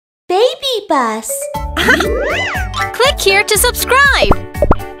BabyBus. Click here to subscribe.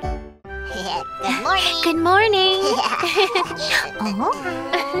 Good morning. Good morning.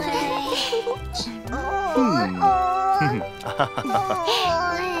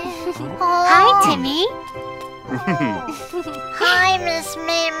 Hi, Timmy. Hi, Miss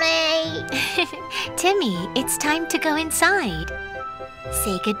Mimi. Timmy, it's time to go inside.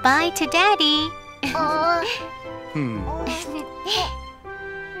 Say goodbye to Daddy.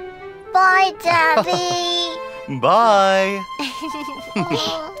 Bye, Daddy. Bye.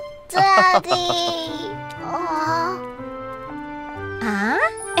 Daddy. Huh?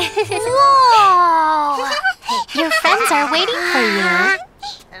 Whoa. Your friends are waiting for you.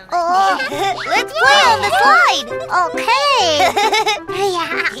 Let's play on the slide. Okay.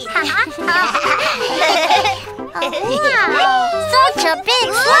 Wow, such a big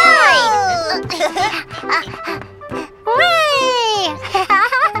slide. Hooray!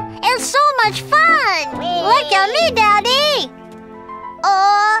 It's so much fun. Look at me, Daddy.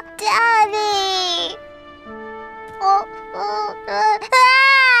 Oh, Daddy.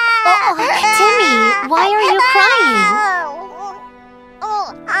 Timmy, why are you crying?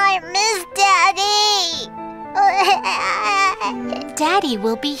 I miss Daddy. Daddy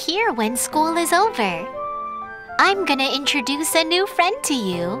will be here when school is over. I'm gonna introduce a new friend to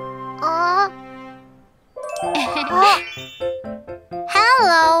you.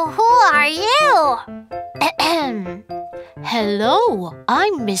 Hello, who are you? Hello,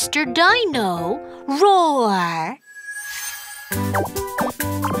 I'm Mr. Dino. Roar!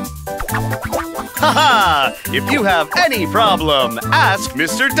 Haha! If you have any problem, ask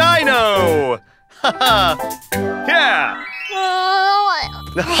Mr. Dino! Haha! Yeah!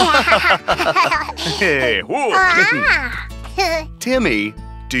 Hey, whoa. Timmy,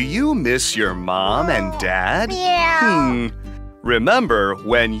 do you miss your mom and dad? Yeah. Remember,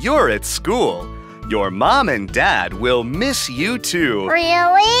 when you're at school, your mom and dad will miss you too.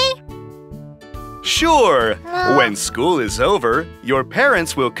 Really? Sure. When school is over, your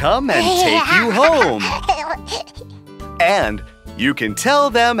parents will come and take you home. And you can tell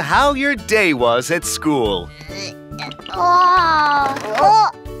them how your day was at school.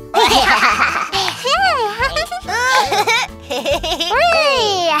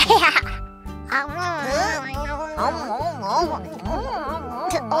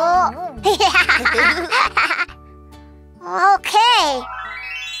 Okay.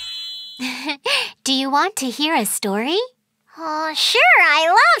 Do you want to hear a story? Sure, I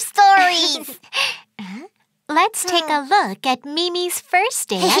love stories. Let's take a look at Mimi's first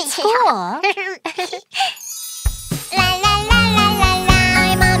day at school. La la la la la la,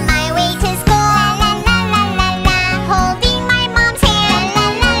 I'm on my way to school. La la la la la, holding my mom's hand. La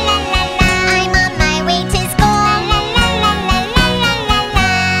la la la la, I'm on my way to school. La la la la la la la la.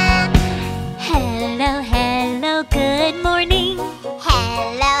 Hello, hello, good morning.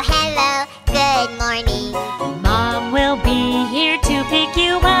 Hello, hello, good morning. Mom will be here to pick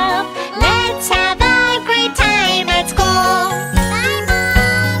you up. Let's have a great time at school. Bye,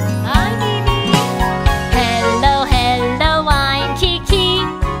 Mom. Hi, Mimi. Hello, hello, I'm Kiki.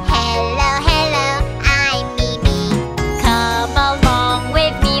 Hello, hello, I'm Mimi. Come along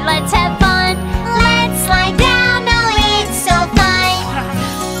with me, let's have fun. Let's slide down, oh, it's so fun.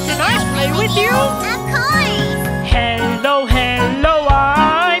 Can I play with you? Of course. Hello, hello,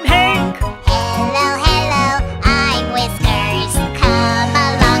 I'm Hank. Hello, hello, I'm Whiskers. Come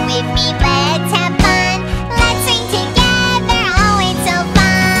along with me, let's have fun. Let's sing together, oh, it's so fun.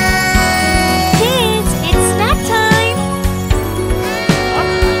 Kids, it's snack time.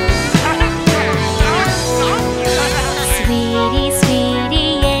 Sweetie,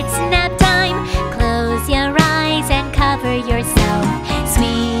 sweetie, it's nap time. Close your eyes and cover yourself.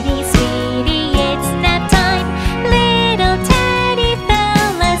 Sweetie, sweetie, it's nap time. Little Teddy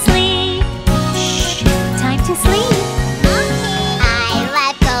fell asleep. Shh, time to sleep. I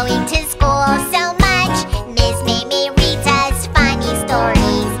love going to school so much. Miss Mimi reads us funny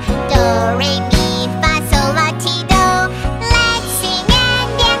stories. Do, re, mi, fa, sol, la, ti, do. Let's sing and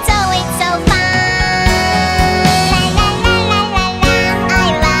dance, oh, it's so fun. La la la la la la, I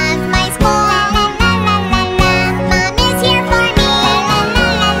love my school. La la la la la, Mom is here for me. La la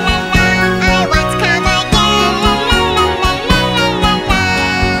la la la, I want to come again. La la la la la la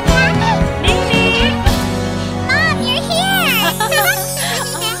la. Mimi! Mom, you're here.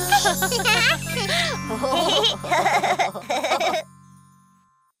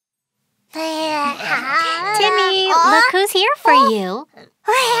 Timmy, look who's here for you.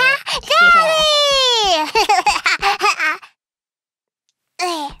 Daddy!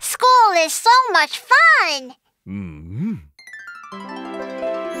 School is so much fun.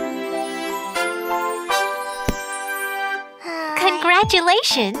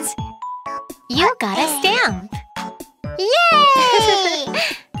 Congratulations! You got a stamp! Yay!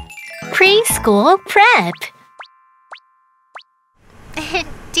 Preschool prep!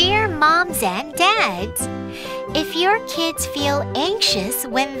 Dear moms and dads, if your kids feel anxious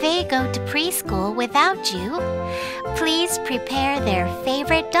when they go to preschool without you, please prepare their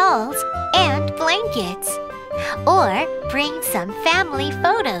favorite dolls and blankets. Or bring some family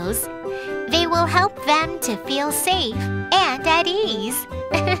photos. They will help them to feel safe and at ease.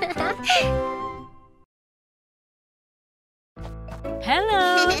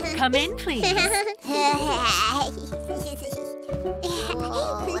 Hello, come in please.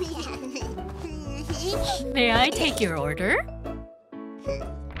 May I take your order?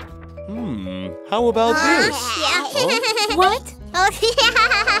 How about this? What?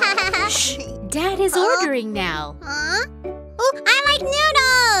 Shh, Dad is ordering now. Huh? Oh, I like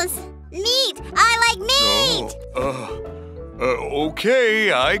noodles! Meat! I like meat!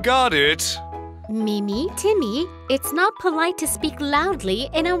 Okay, I got it. Mimi, Timmy, it's not polite to speak loudly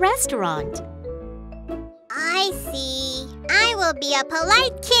in a restaurant. I see. I will be a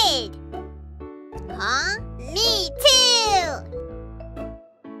polite kid. Huh? Me too!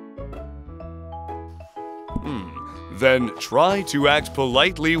 Then try to act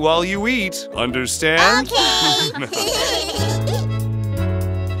politely while you eat, understand? Okay!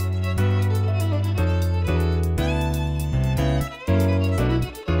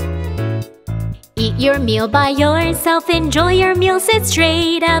 Eat your meal by yourself, enjoy your meal, sit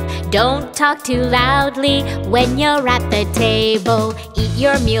straight up. Don't talk too loudly when you're at the table. Eat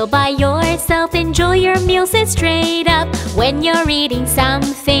your meal by yourself, enjoy your meal, sit straight up. When you're eating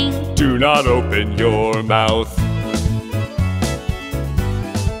something, Do not open your mouth.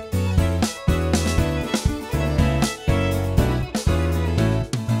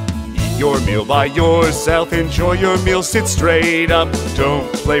 Eat your meal by yourself, enjoy your meal, sit straight up.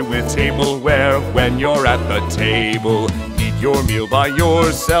 Don't play with tableware when you're at the table. Eat your meal by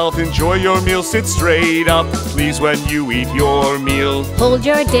yourself, enjoy your meal, sit straight up. Please, when you eat your meal, hold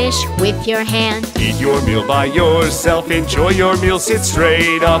your dish with your hand. eat your meal by yourself, enjoy your meal, sit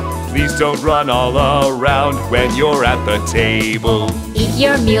straight up. Please don't run all around when you're at the table. Eat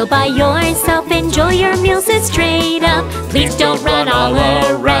your meal by yourself, enjoy your meal, sit straight up. Please don't run all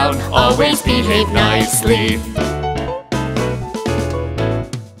around, always behave nicely.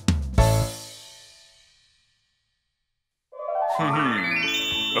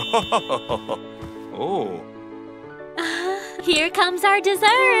 Oh. Here comes our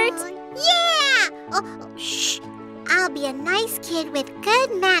dessert. Yeah! Oh, shh! I'll be a nice kid with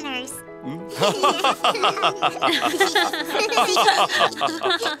good manners.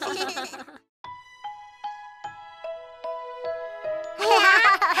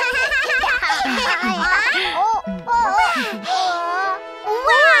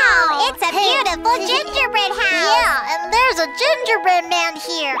 Wow! It's a beautiful gingerbread house! Yeah, and there's a gingerbread man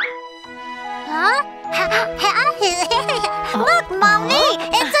here. Huh? Look, Mommy!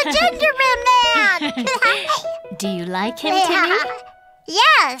 It's a gingerbread man! Do you like him, Timmy?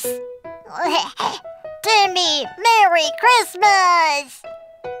 Yes! Timmy, Merry Christmas!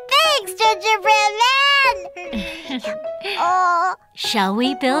 Thanks, gingerbread man! Oh, Shall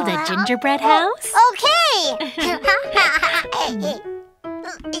we build a gingerbread house? okay!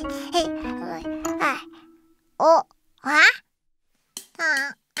 Oh, huh?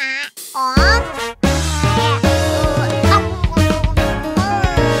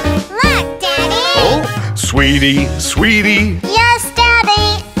 Look, Daddy! Oh, sweetie, sweetie, Yes,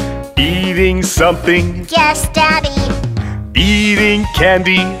 Daddy! eating something, Yes, Daddy! eating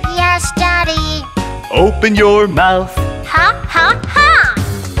candy. Yes, Daddy! Open your mouth. Ha, ha, ha!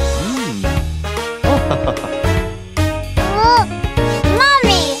 Oh,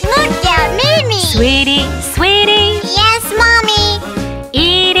 Mommy, look at Mimi! Sweetie, sweetie, Yes, Mommy!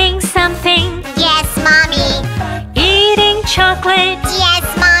 eating something, Yes, Mommy! eating chocolate. Yes,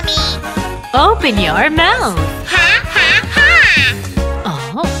 Mommy! Open your mouth. Ha, ha, ha!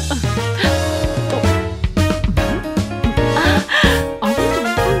 Oh.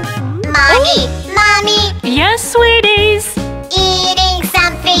 Mommy, Mommy! Yes, sweeties. Eating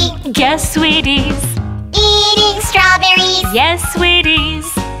something! Yes, sweeties. Eating strawberries! Yes, sweeties.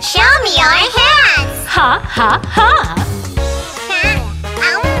 Show me your hands! Ha, ha, ha.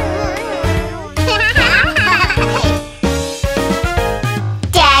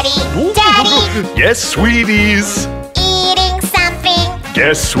 Daddy, Daddy! Yes, sweeties. Eating something!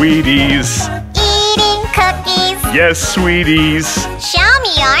 Yes, sweeties. Eating cookies! Yes, sweeties. Show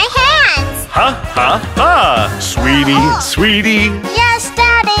me your hands! Ha ha ha. Sweetie, sweetie, Yes,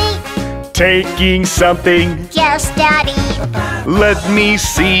 Daddy! taking something. Yes, Daddy. Let me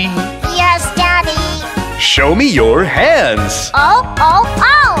see. Yes, Daddy. Show me your hands. Oh, oh,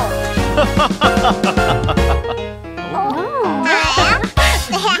 oh.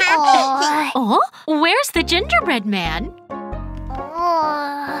 Oh, where's the gingerbread man?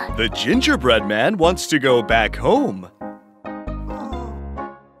 The gingerbread man wants to go back home.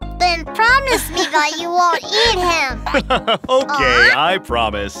 Then promise me that you won't eat him. Okay, I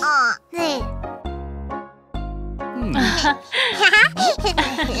promise.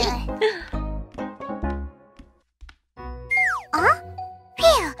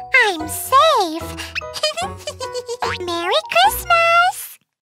 Phew, I'm safe. Merry Christmas.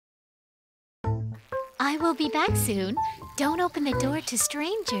 I will be back soon. Don't open the door to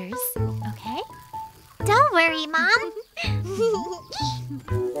strangers, okay? Don't worry, Mom.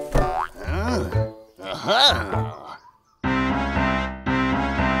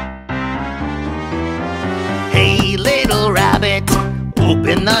 Hey, little rabbit,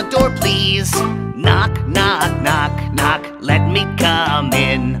 open the door, please. Knock, knock, knock, knock, let me come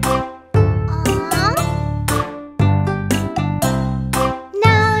in.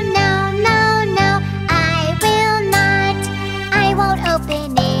 No, no, no, no, I will not. I won't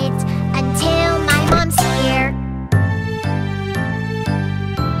open it until my mom's here.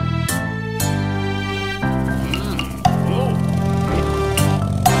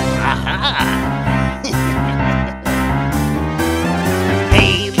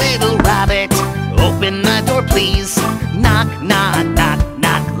 Hey, little rabbit, open the door, please. Knock, knock, knock,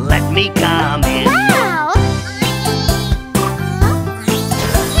 knock, let me come in. Wow!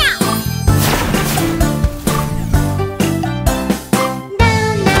 No,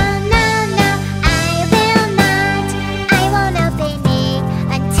 no, no, no, I will not. I won't open it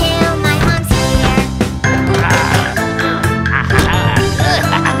until my mom's here.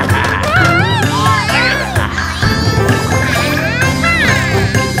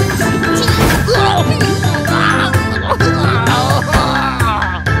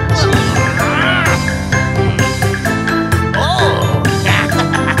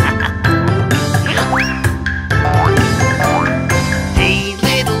 Hey,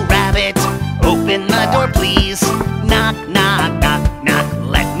 little rabbit, open the door, please. Knock, knock, knock, knock,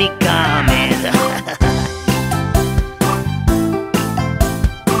 let me come in.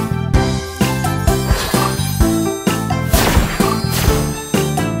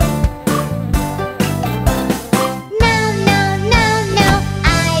 No, no, no, no,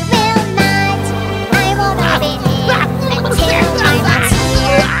 I will not. I won't open it until my mom's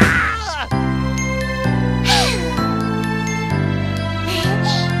here.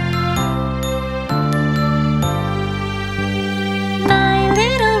 My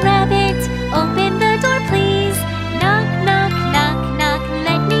little rabbit, open the door, please. Knock, knock, knock, knock,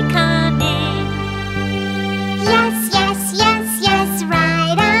 let me come in. Yes, yes, yes, yes,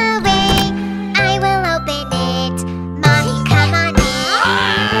 right away. I will open it. Mommy, come on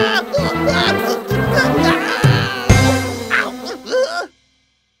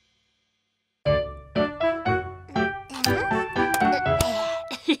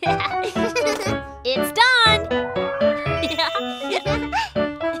It's done.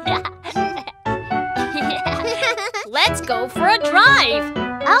 Let's go for a drive.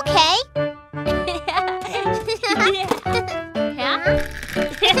 Okay.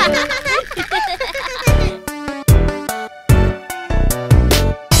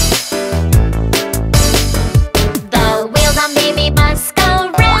 The wheels on BabyBus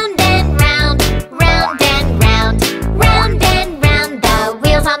go round and round, round and round, round and round. The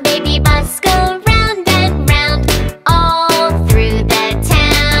wheels on BabyBus go round and round, all through the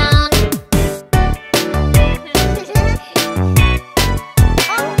town.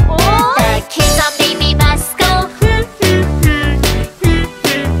 Oh!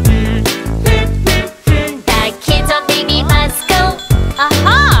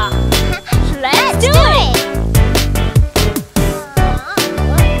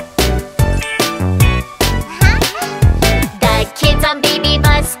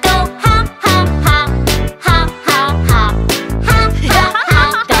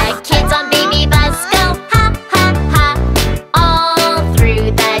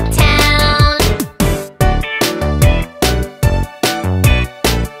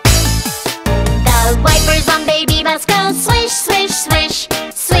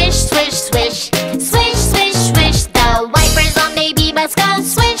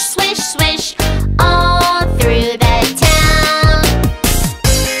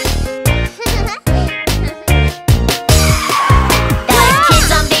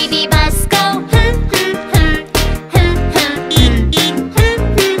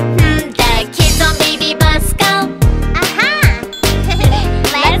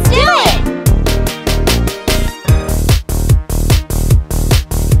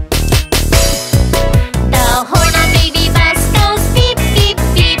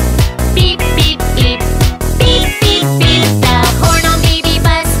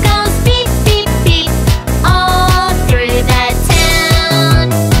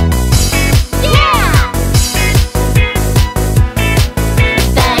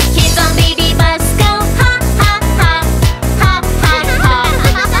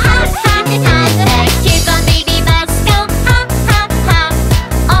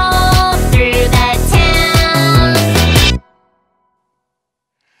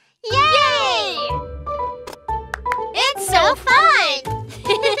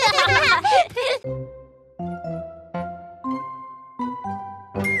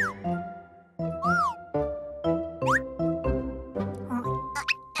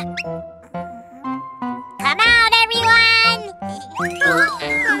 Come out, everyone!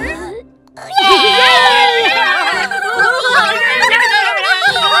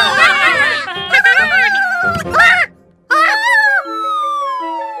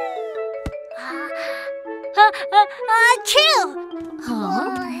 Achoo!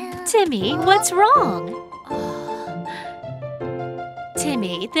 Timmy, what's wrong?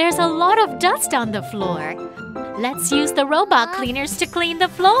 Timmy, there's a lot of dust on the floor. Let's use the robot cleaners to clean the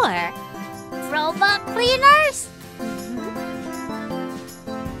floor. Robot cleaners?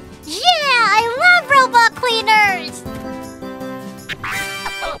 Yeah, I love robot cleaners!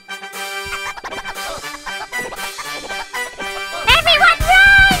 Everyone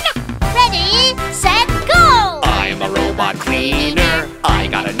run! Ready, set, go! I'm a robot cleaner. I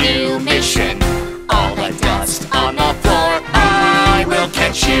got a new mission. All the dust on the floor, I will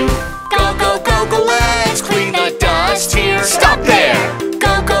catch you. Go, go, go, go, let's clean the dust here. Stop there!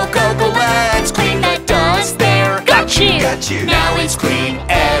 Go, go, go, go, let's clean the dust there. Got you! Now it's clean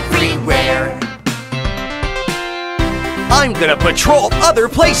everywhere. I'm gonna patrol other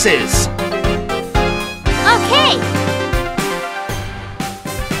places. Okay!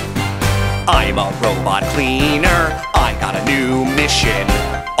 I'm a robot cleaner. I got a new mission.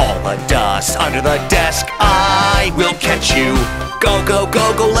 All the dust under the desk, I will catch you. Go, go,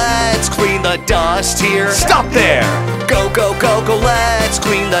 go, go, let's clean the dust here. Stop there! Go, go, go, go, let's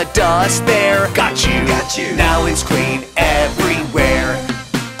clean the dust there. Got you! Now it's clean everywhere.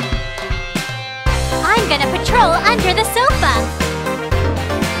 I'm gonna patrol under the sofa.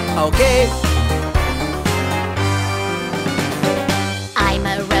 Okay. I'm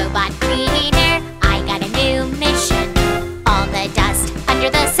a robot cleaner. I got a new mission. All the dust under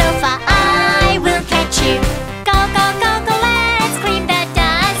the sofa, I will catch you. Go, go, go, go, let's clean the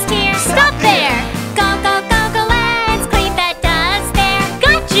dust here. Stop there! Go, go, go, go, let's clean the dust there.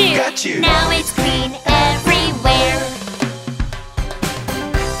 Got you! Now it's clean everywhere.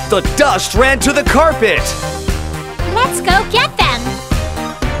 The dust ran to the carpet. Let's go get them.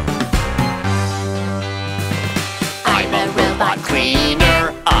 I'm a robot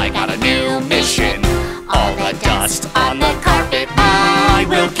cleaner. I got a new mission. All the dust on the carpet, I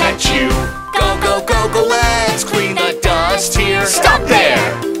will catch you. Go, go, go, go, let's clean the dust here. Stop there!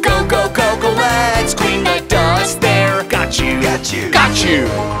 Go, go, go, go, let's clean the dust there. Got you! Got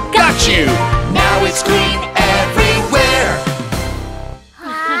you! Now it's clean everywhere.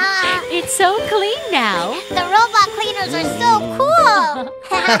 It's so clean now. The robot cleaners are so cool!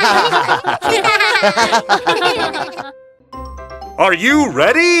 Are you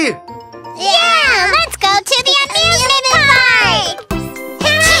ready? Yeah, let's go to the amusement park!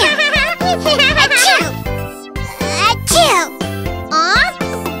 Achoo! Achoo! Aw?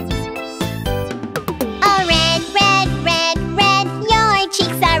 Oh, red, red, red, red, your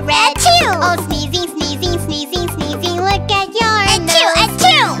cheeks are red. Achoo! Oh, sneezing, sneezing, sneezing, sneezing, look at your nose.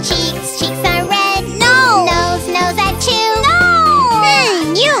 Achoo! Cheeks are red. No! Nose, achoo! No!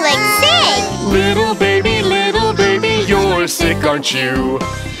 You look sick! Little baby, you're sick, aren't you?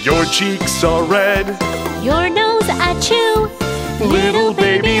 Your cheeks are red. Your nose, achoo. Little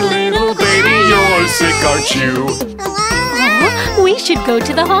baby, you're sick, aren't you? We should go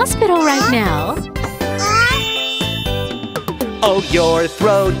to the hospital right now. Oh, your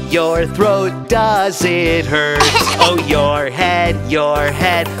throat, does it hurt? Oh, your head,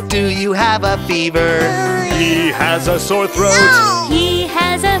 do you have a fever? He has a sore throat. No! He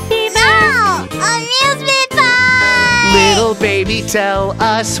has a fever. No! Amusement park! Little baby, tell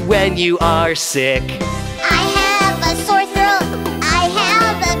us when you are sick. I have a sore throat. I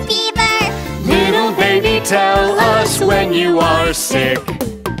have a fever. Little baby, tell us when you are sick.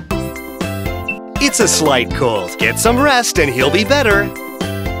 It's a slight cold. Get some rest and he'll be better.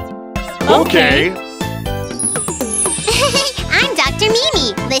 Okay. I'm Dr.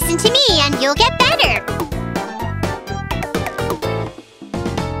 Mimi. Listen to me and you'll get better.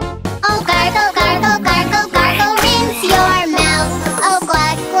 Oh, gargle, gargle, gargle, gargle, rinse your mouth. Oh,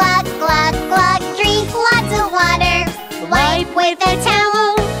 glug, glug, glug, glug, drink lots of water. Wipe with a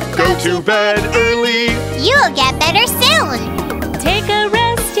towel. Go to bed early. You'll get better soon. Take a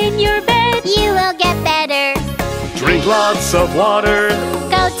rest in your bed. You will get better. Drink lots of water.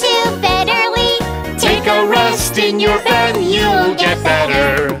 Go to bed early. Take a rest in your bed. You'll get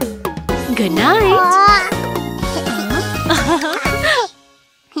better. Good night.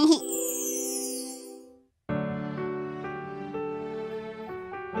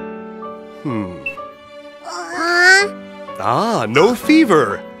 No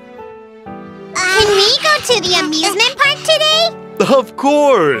fever. Can we go to the amusement park today? Of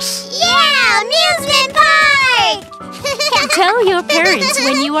course. Yeah, amusement park! Tell your parents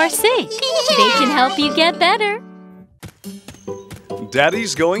when you are sick. They can help you get better.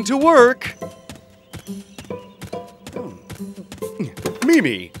 Daddy's going to work.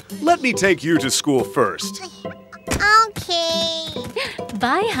 Mimi, let me take you to school first. Okay.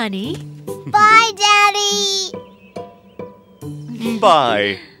 Bye, honey. Bye, Daddy.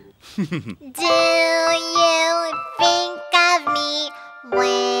 Bye. Do you think of me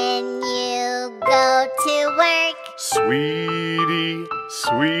when you go to work? Sweetie,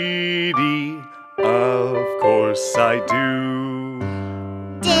 sweetie, of course I do.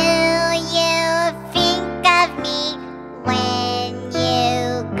 Do you think of me when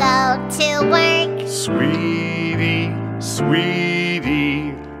you go to work? Sweetie,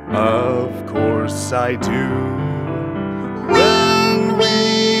 sweetie, of course I do. When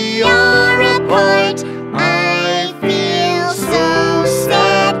we are apart, I feel so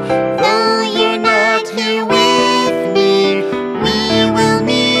sad. Though you're not here with me, we will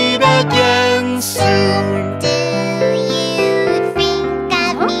meet again soon. Do you think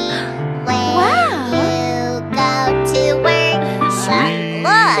of me when you go to work?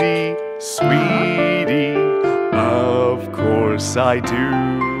 Sweetie, sweetie, of course I do.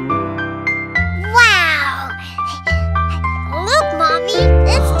 Wow! Look, Mommy,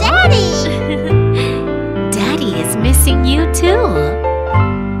 it's Daddy! Daddy is missing you too.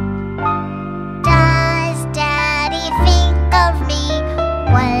 Does Daddy think of me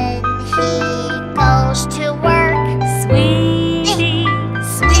when he goes to work? Sweetie,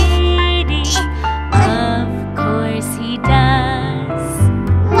 sweetie, of course he does.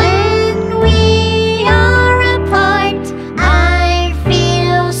 When we are apart, I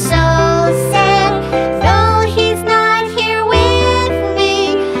feel so sad. Though he's not here with me,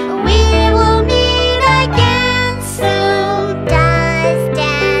 we will meet again soon. Does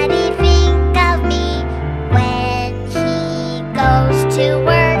Daddy think of me when he goes to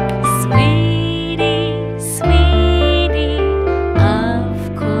work? Sweetie, sweetie, of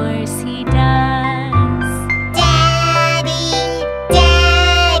course he does. Daddy,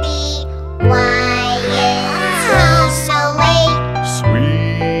 Daddy, why is he so late?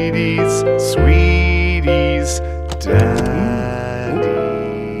 Sweeties, sweeties, Daddy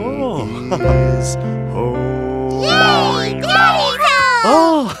is home. Yay! Daddy's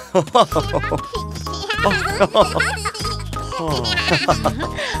home!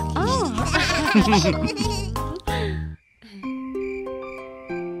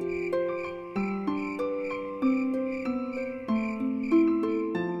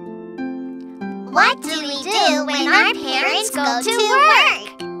 What do we do when our parents go to work?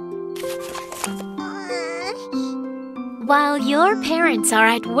 While your parents are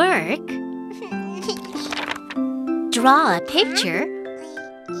at work, draw a picture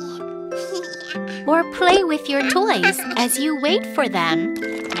or play with your toys as you wait for them.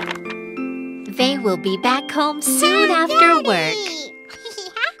 They will be back home soon after work.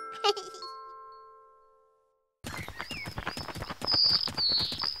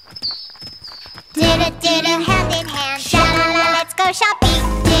 Do-do-do-do, hand in hand, sha-la-la, let's go shopping.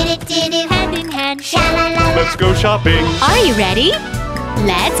 Do-do-do-do, Hand in hand. sha-la-la. Let's go shopping. Are you ready?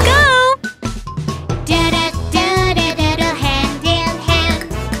 Let's go! Do-do-do-do-do-do, hand in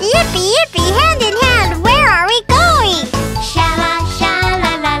hand. Yippee, yippee, hand in hand, where are we going? Sha-la,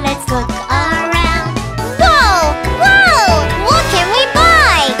 sha-la-la, let's look around. Whoa, whoa, what can we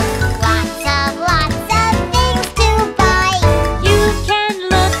buy? Lots of things to buy. You can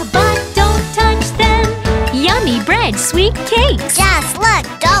look but don't touch them. Yummy bread, sweet cakes, Just look,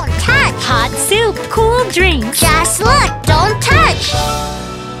 don't touch. hot soup, cool drinks. Just look, don't touch.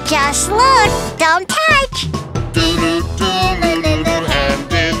 Just look, don't touch. Do-do-do-do-do,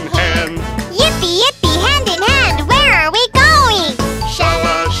 hand in hand. Yippee, yippee, hand in hand, where are we going?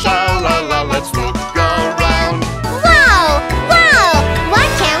 Sha-la, sha-la-la, let's look around. Whoa, whoa, what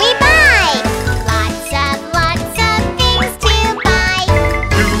can we buy? Lots of things to buy.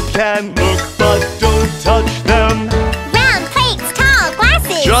 You can look but don't touch them. Round plates, tall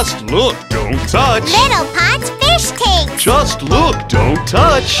glasses. Just look, don't touch. Little pots, fish tanks. Just look, don't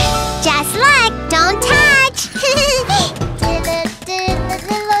touch. Just look, don't touch.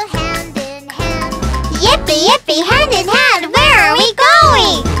 Hand in hand. Yippee, yippee, hand in hand, where are we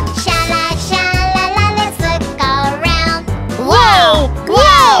going? Sha-la, sha-la-la, let's look around. Whoa!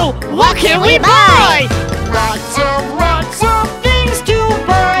 Whoa! What can we buy? Lots of things to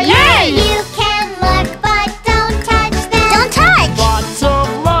buy. Yay! You can look, but don't touch them. Don't touch.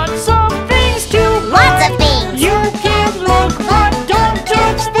 Lots of things to buy. Lots of things. You can look but don't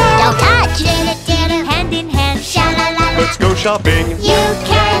touch them. Don't touch. Hand in hand. Sha-la-la-la. Let's go shopping. You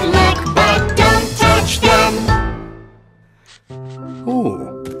can look, but don't touch them.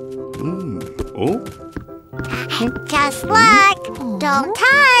 Oh. Just look. Don't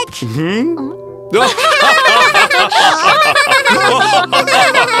touch.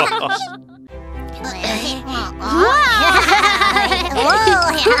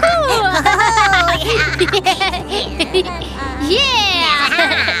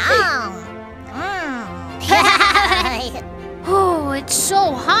 Oh, it's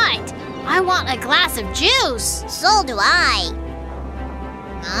so hot. I want a glass of juice. So do I.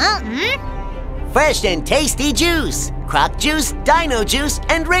 Fresh and tasty juice. Croc juice, dino juice,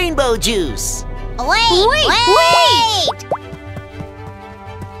 and rainbow juice. Wait!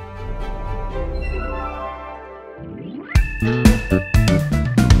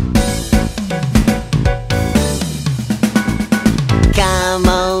 Come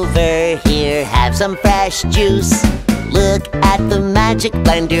over here, have some fresh juice. Look at the magic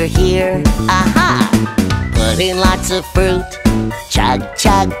blender here. Aha! Put in lots of fruit. Chug,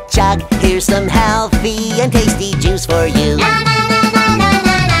 chug, chug. Here's some healthy and tasty juice for you.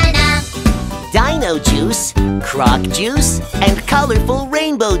 Dino juice, croc juice, and colorful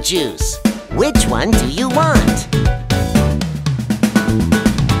rainbow juice. Which one do you want?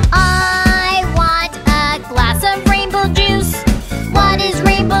 I want a glass of rainbow juice. What is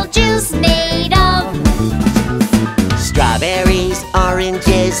rainbow juice made of? Strawberries,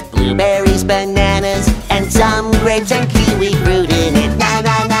 oranges, blueberries, bananas, and some grapes and kiwi fruit in it. Na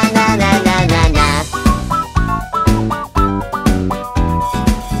na na na na na na na.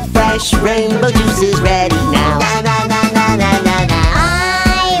 Fresh rainbow juice is ready now. Na na na na na na na.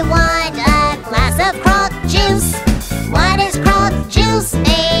 I want a glass of croc juice. What is croc juice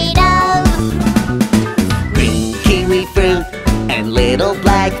made of? Green kiwi fruit and little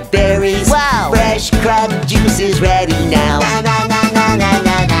blackberries. Wow! Fresh croc juice is ready now. Na na na na na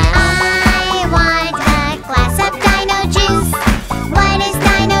na na. I want a glass of dino juice. What is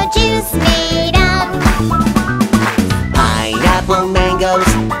dino juice made of? Pineapple,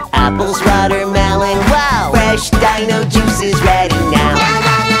 mangoes, apples, watermelon. Wow! Fresh dino juice is ready now. Na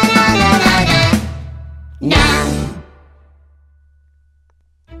na na na na na na. Na.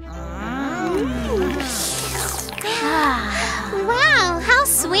 Wow, how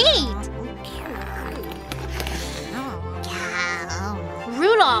sweet.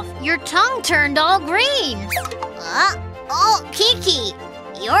 Rudolph, your tongue turned all green. Oh, Kiki,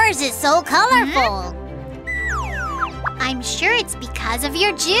 yours is so colorful. I'm sure it's because of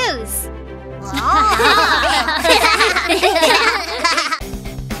your juice.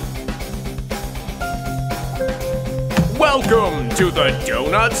 Welcome to the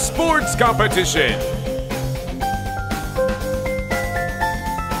Donut Sports Competition.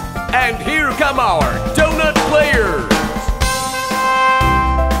 And here come our donut players.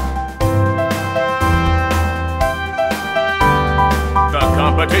 The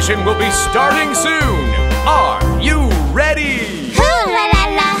competition will be starting soon. Are you ready?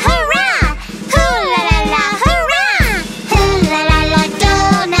 Hoo-la-la-la, hurrah! Hoo-la-la-la, hurrah! Hoo-la-la-la,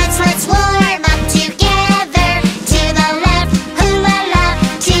 donuts, let's warm up together. To the left, hoo-la-la,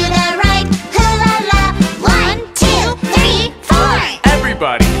 to the right, hoo-la-la. 1, 2, 3, 4.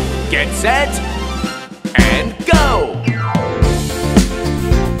 Everybody, get set and go.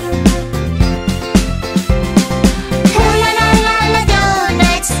 Hoo-la-la-la-la,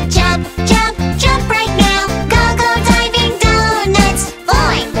 donuts, jump, jump, jump right now. Go, go, diving donuts.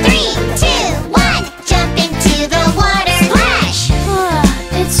 4, 3, 2, 1. Jump into the water. Splash!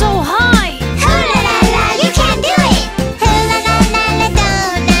 It's so high. Hoo-la-la-la, you can do it! Hoo-la-la-la-la,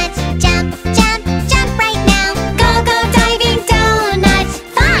 donuts. Jump, jump, jump right now. Go, go, diving donuts.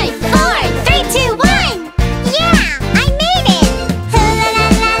 5, 4, 3, 2, 1. Yeah, I made it!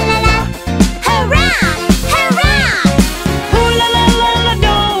 Hoo-la-la-la-la-la. Hurrah! Hurrah! Hoo-la-la-la-la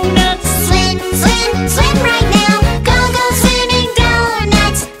donuts. Swim, swim, swim right now. Go, go, swimming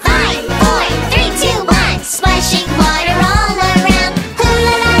donuts. 5, 4, 3, 2, 1. Splashing water all around.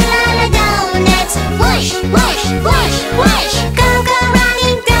 Hoo-la-la-la-la, donuts. Whoosh, whoosh, whoosh, whoosh. Go, go,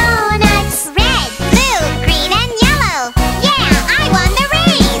 running donuts. Red, blue, green, and yellow. Yeah, I won the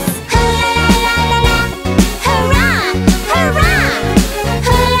race. Hoo-la-la-la-la-la. Hurrah! Hurrah!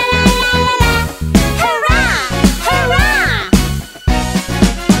 Hoo-la-la-la-la-la. Hurrah! Hurrah!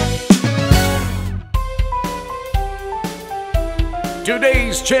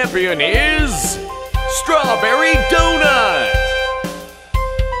 Today's champion is Strawberry Donut.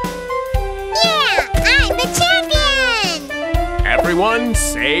 Yeah, I'm the champion! Everyone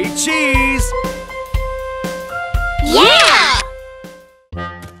say cheese. Yeah!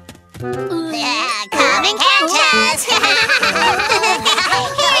 Come and catch us!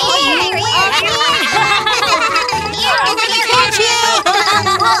 Catch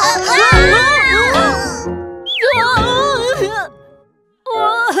you!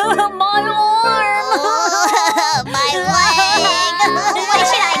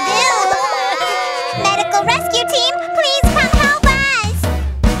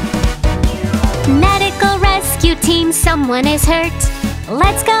 someone is hurt.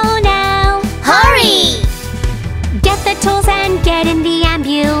 Let's go now. Hurry! Get the tools and get in the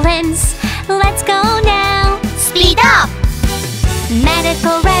ambulance. Let's go now. Speed up!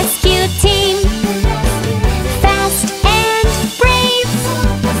 Medical rescue team. Fast and brave.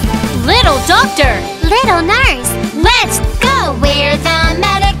 Little doctor. Little nurse, Let's go. we're the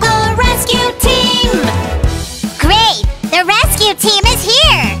medical rescue team! Great! The rescue team is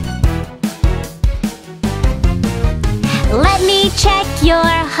here! Let me check your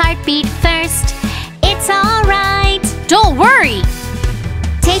heartbeat first. It's alright. Don't worry.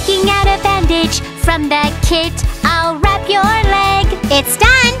 Taking out a bandage from the kit. I'll wrap your leg. It's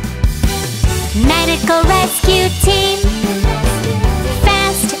done! Medical rescue team.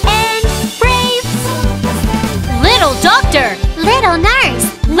 Fast and brave. Little doctor. Little nurse,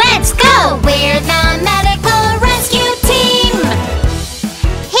 Let's go. we're the medical rescue team!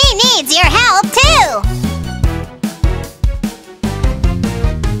 He needs your help too!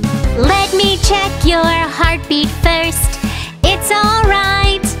 Let me check your heartbeat first. It's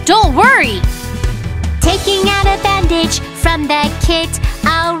alright. Don't worry. Taking out a bandage from the kit.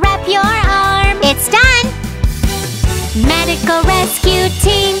 I'll wrap your arm. It's done! Medical rescue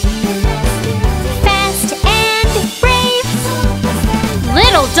team. Fast and brave.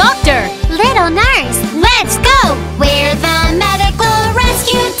 Little doctor. Little nurse, Let's go.